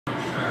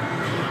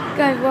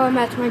guys, welcome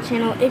back to my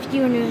channel. If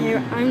you're new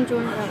here, I'm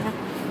Jordan,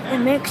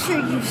 and make sure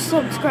you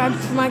subscribe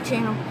to my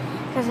channel,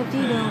 because if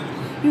you don't,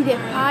 you get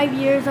 5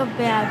 years of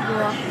bad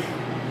luck.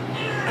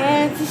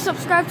 And if you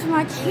subscribe to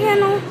my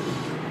channel,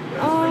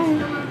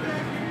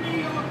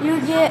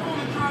 you get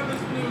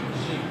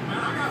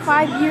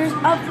 5 years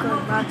of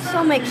good luck.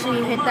 So make sure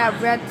you hit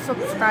that red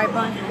subscribe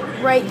button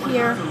right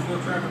here.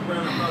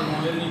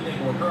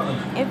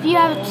 If you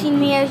haven't seen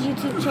Mia's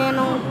YouTube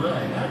channel,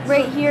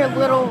 right here,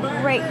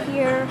 right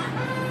here,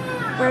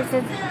 where it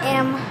says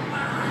M,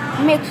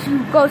 make sure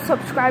you go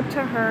subscribe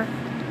to her.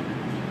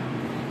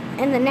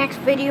 In the next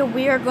video,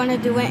 we are going to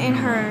do it in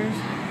hers.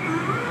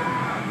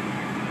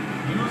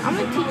 I'm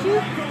going to teach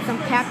you some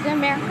Captain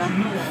America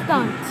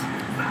stunts.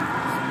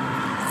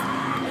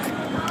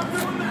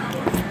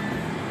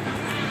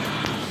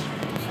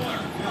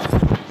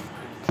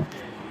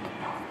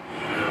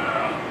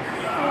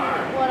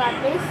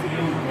 Basically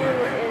do is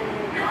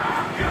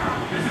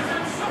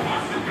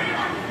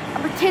I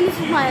pretend this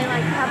is my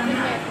Captain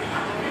America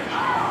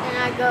and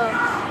I go,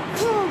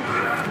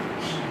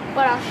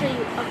 but I'll show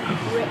you a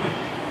trick.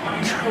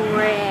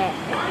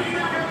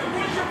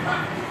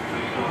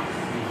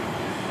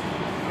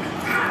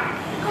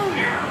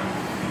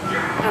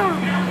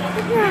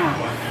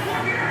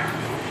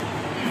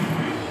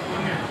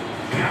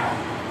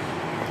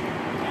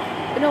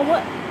 You know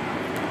what?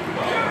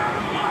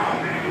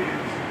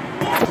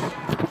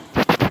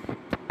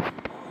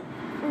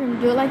 We're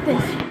gonna do it like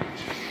this.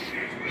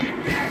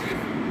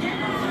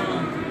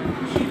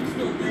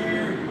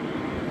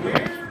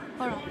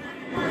 Hold on.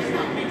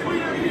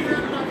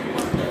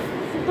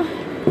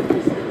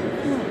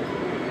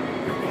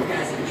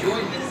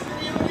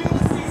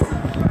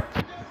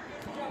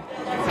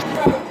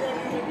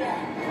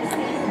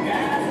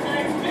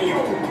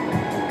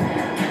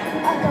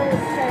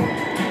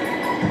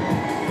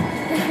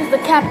 This is the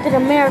Captain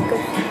America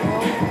show.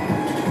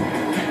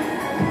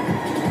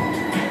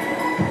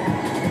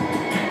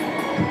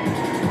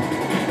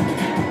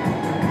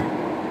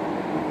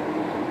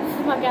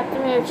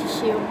 Captain America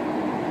shield.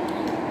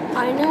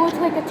 I know it's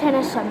like a 10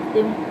 or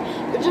something,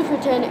 but just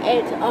pretend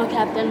it's a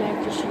Captain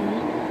America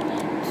shield.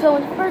 So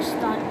in the first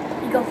stunt,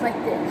 he goes like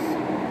this.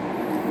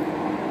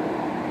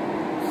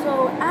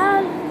 So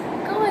as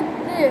go like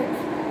this,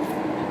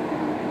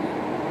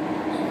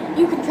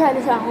 you can try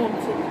this at home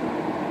too.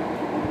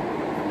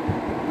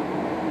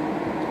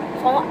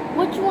 So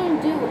what you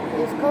want to do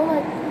is go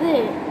like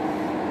this.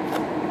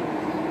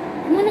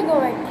 You want to go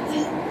like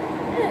this.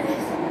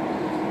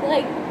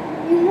 Like,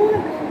 you want to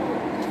go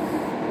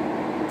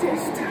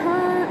just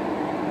turn,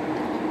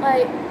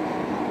 like,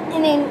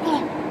 and then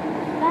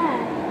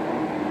back.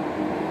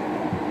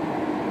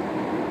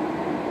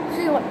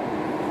 See what?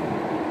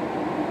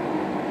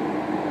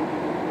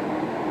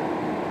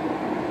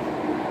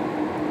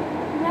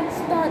 Next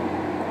stunt,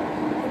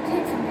 it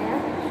takes a man.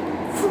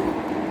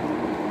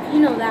 You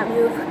know that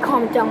move,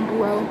 comment down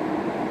below.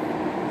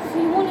 So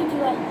you want to do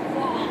like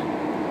that.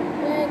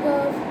 And it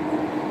goes.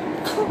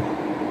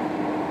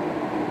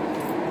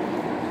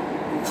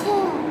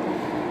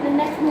 The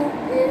next move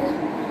is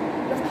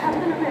the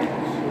Captain America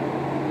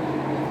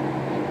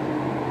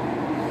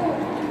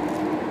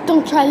shield.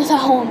 Don't try this at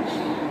home.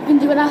 You can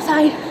do it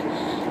outside,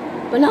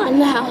 but not in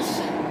the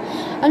house.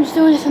 I'm just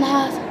doing this in the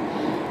house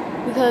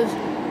because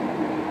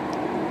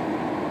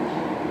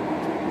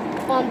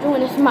I'm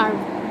doing this in my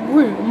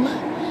room.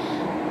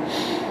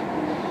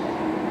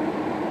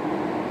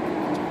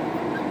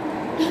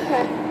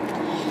 Okay,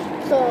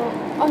 so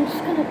I'm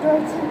just gonna throw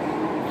it to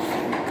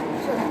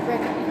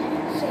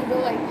so you go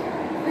like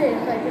this,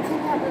 like if you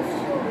have those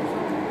shoulders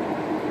on,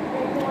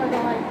 and you want to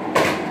go like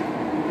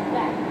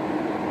that.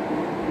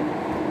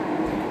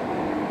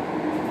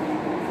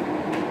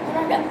 And I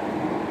got,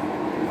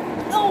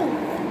 oh!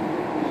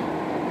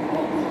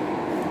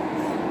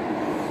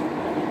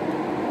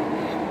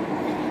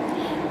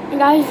 And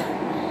guys,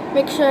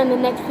 make sure in the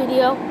next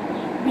video,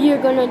 we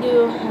are going to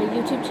do a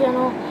YouTube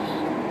channel.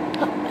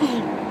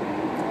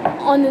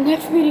 On the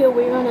next video,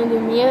 we're going to do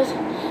Mia's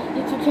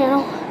YouTube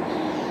channel.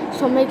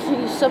 So make sure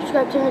you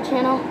subscribe to her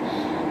channel,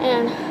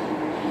 and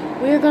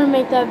we're gonna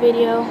make that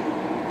video.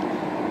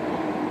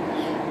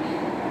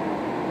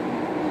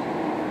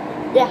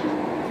 Yeah,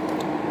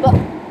 but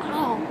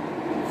ow!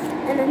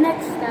 And the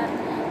next step,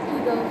 he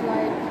goes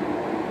like,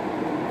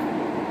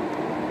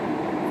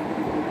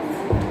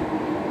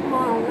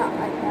 no, not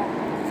like that.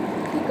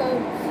 He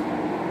goes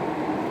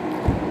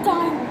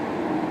diving.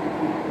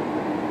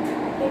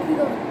 If he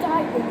goes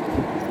diving,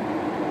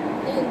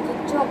 then the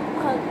jump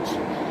punch.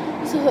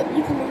 So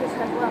you can use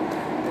as well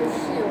the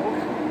shield.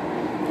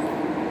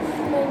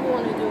 What you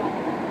want to do.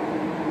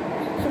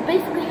 So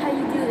basically how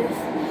you do this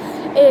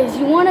is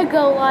you want to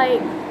go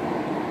like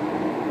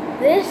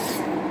this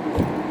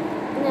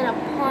and then a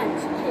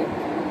punch kick.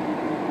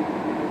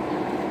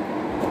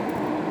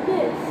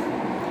 This.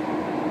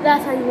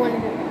 That's how you want to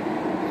do it.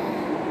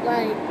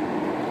 Like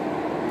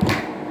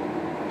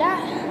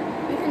that.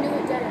 You can do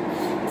it better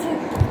too.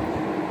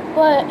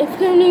 But if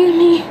you're new to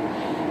me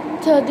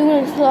to do it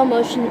in slow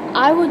motion,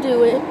 I will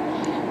do it.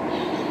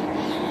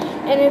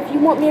 And if you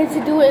want me to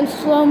do it in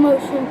slow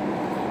motion,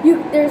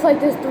 there's like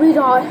this 3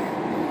 dot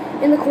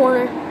in the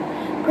corner.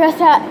 Press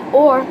that,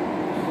 or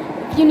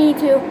if you need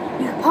to,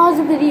 you can pause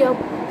the video,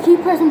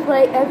 keep pressing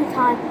play every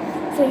time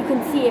so you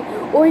can see it.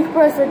 Or you can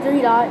press the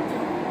 3 dot,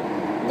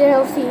 then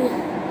you'll see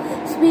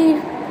speed,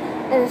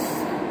 and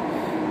it's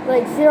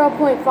like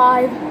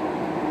 0.5.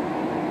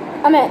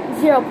 I'm at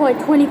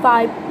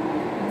 0.25.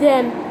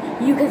 Then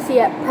you can see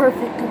it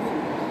perfectly.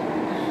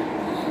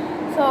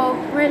 So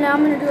right now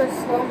I'm gonna do a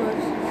slow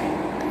motion.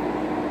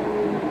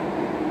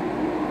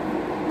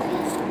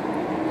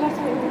 That's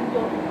how you do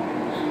it.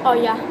 Oh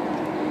yeah,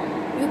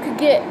 you could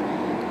get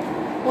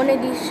one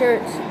of these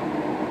shirts.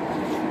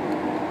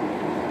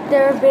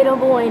 They're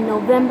available in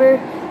November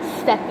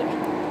 2nd.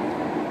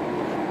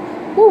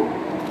 Woo!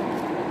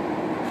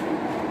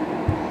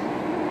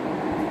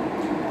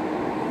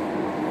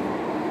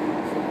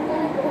 So you're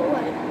gonna go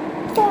like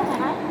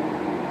that,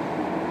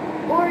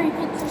 or you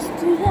could just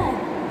do that.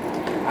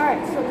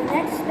 Alright, so the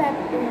next step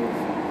is,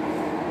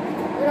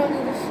 we don't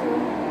need to show,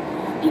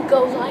 he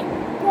goes like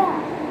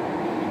that.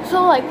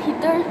 So like he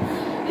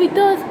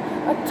does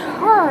a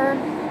turn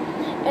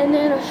and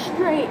then a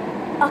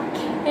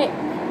kick.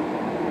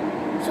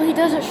 So he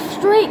does a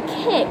straight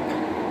kick.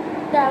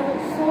 That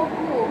was so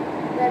cool.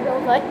 That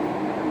goes like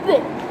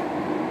this.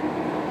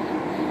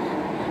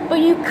 But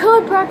you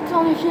could practice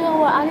on the show.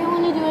 Well, I didn't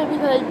want to do it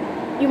because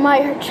you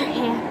might hurt your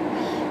hand.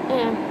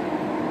 And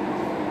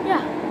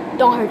yeah,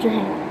 don't hurt your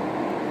hand.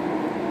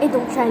 And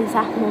don't try this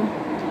at home.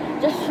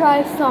 Just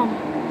try some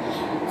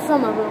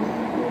of them,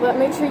 but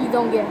make sure you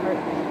don't get hurt.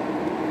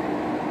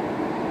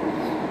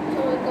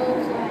 So it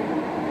goes like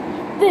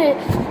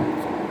this.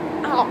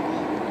 Ow.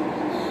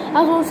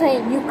 As I was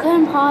saying, you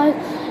can pause,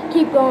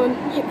 keep going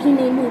if you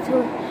need me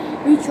to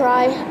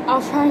retry.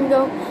 I'll try and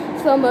go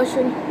slow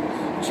motion.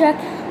 Check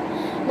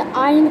the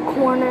eye in the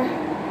corner,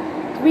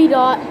 3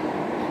 dot,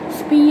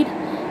 speed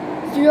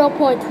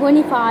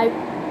 0.25.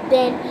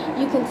 Then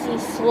you can see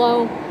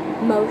slow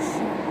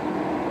motion.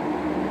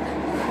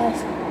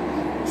 Guys,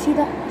 see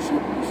that? See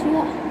that?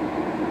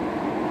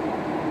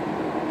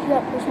 See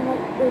that person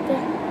right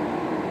there?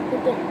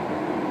 Right there.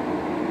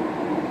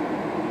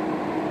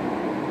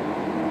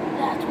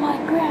 That's my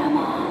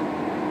grandma.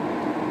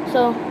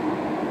 So,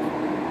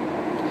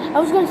 I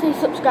was gonna say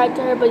subscribe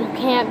to her, but you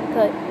can't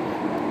because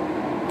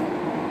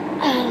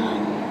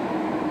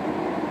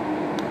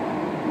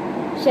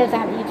she doesn't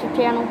have a YouTube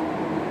channel.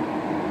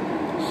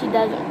 She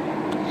doesn't.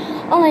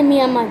 Only me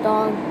and my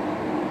dog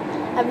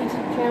have a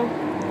YouTube channel.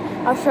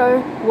 I'll show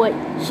her what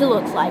she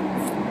looks like.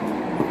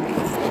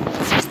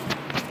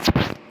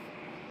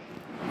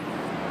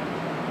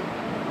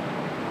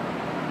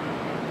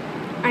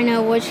 I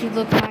know what she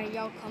looks like.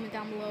 Y'all comment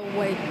down below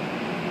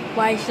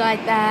why she's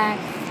like that.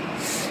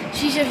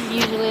 She's just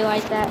usually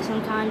like that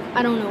sometimes.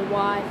 I don't know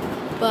why.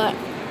 But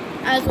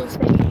as I was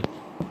saying,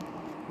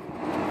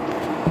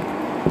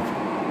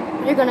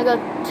 you're gonna go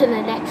to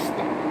the next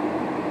step.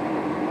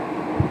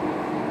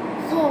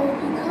 So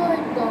you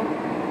could go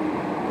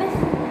this is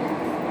the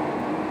next step.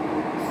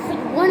 So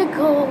you wanna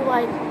go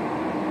like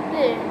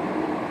this.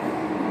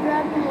 You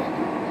grab your hand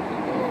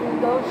and then you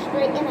go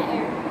straight in the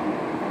air.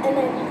 And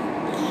then you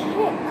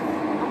kick.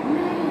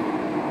 Amazing.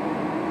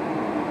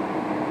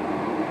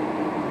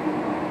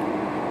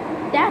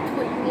 That's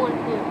what you want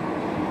to do.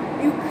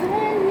 You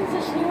could use a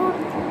shield.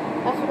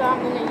 That's what I'm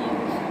going to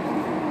use.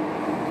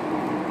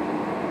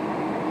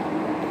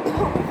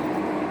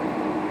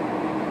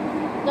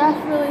 That's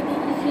really the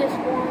easiest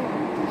one.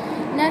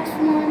 Next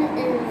one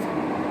is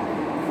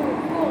for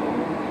boom.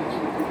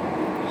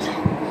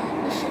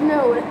 You should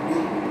know it.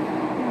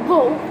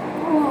 Boom.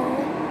 Whoa.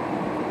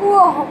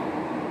 Whoa.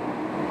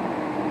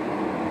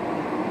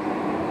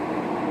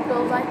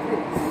 Goes like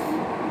this.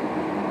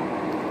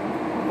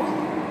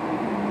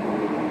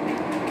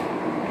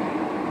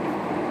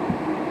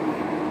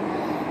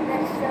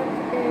 Next up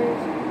is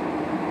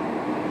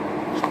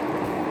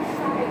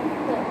side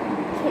flip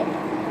kick.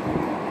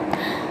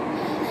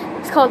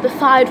 It's called the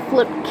side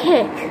flip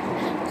kick.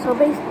 So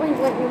basically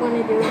what you want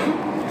to do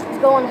is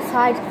go on a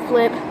side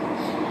flip.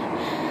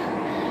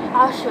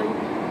 I'll show you.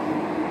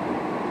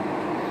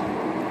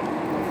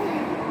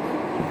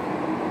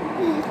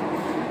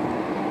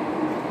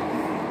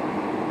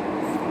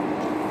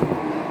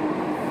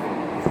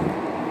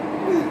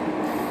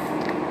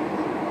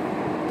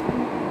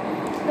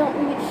 Don't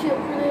need a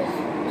shield for this.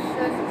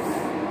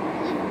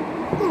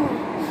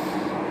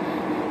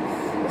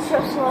 It's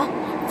just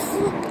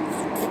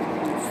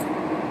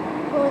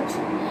punch.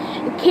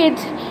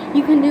 Kids,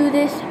 you can do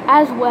this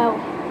as well.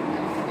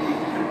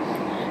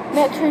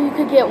 Make sure you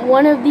could get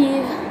one of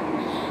these.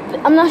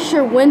 I'm not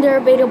sure when they're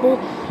available.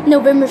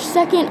 November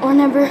 2nd or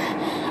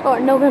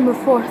November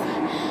 4th.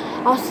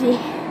 I'll see.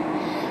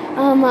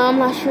 I'm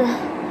not sure.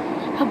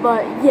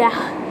 But yeah,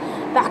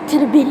 back to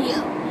the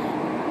video.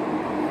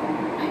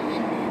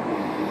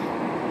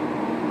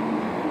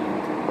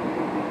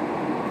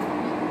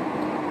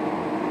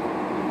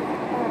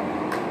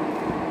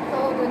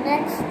 The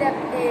next step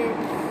is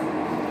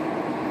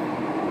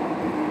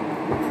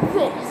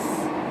this.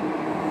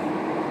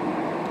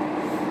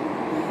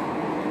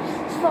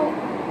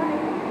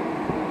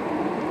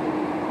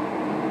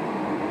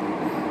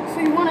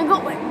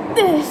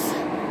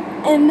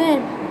 and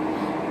then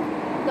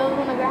goes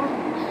on the ground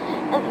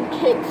and then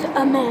kicks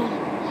a man.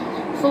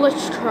 So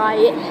let's try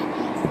it.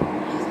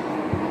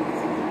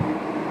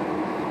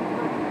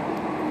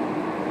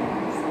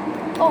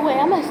 Oh wait,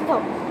 I messed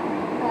up.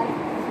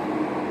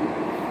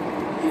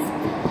 He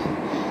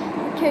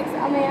kicks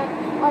a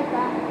man like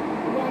that,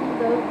 and then he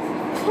goes,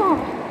 huh.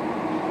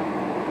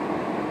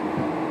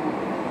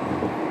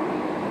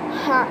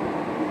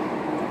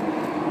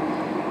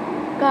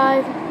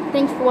 Guys,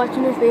 thanks for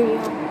watching this video.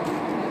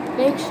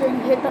 Make sure you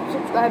hit that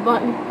subscribe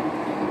button,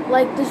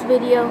 like this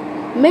video.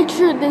 Make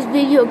sure this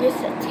video gets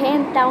to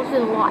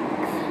 10,000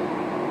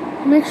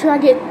 likes. Make sure I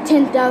get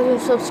 10,000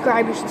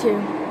 subscribers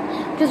too.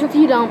 Because if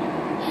you don't,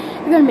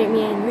 you're gonna make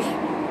me angry.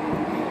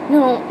 You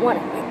don't want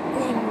to make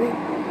me angry.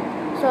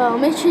 So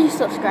make sure you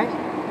subscribe.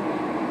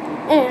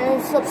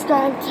 And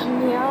subscribe to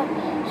me out,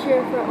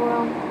 Sheryl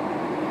Fretwell.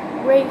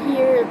 Right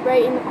here,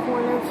 right in the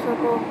corner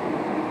circle.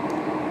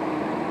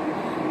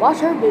 Watch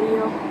her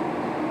video.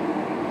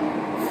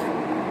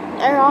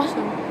 They're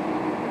awesome.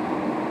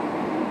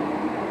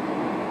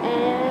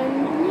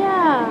 And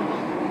yeah,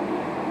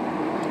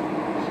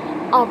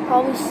 I'll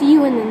probably see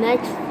you in the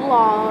next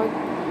vlog.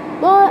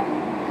 But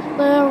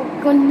we're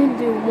going to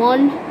do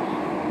one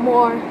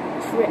more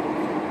trick.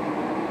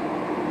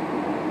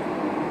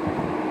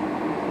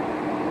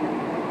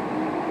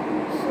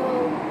 So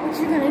what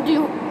you're gonna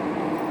do?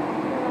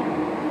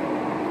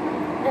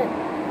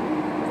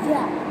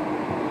 Yeah.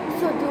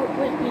 So do it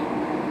with me.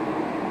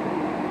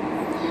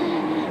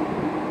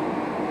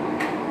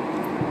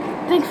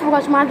 Thanks for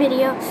watching my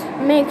video.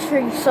 Make sure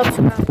you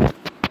subscribe.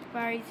 I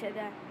already said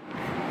that.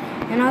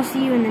 And I'll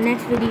see you in the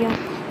next video.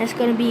 That's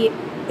gonna be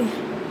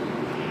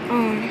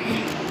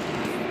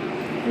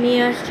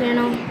Mia's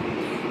channel.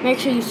 Make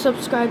sure you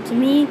subscribe to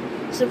me.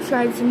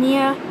 Subscribe to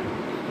Mia.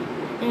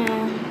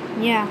 And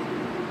yeah.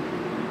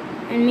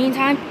 In the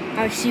meantime,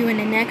 I'll see you in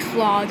the next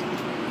vlog.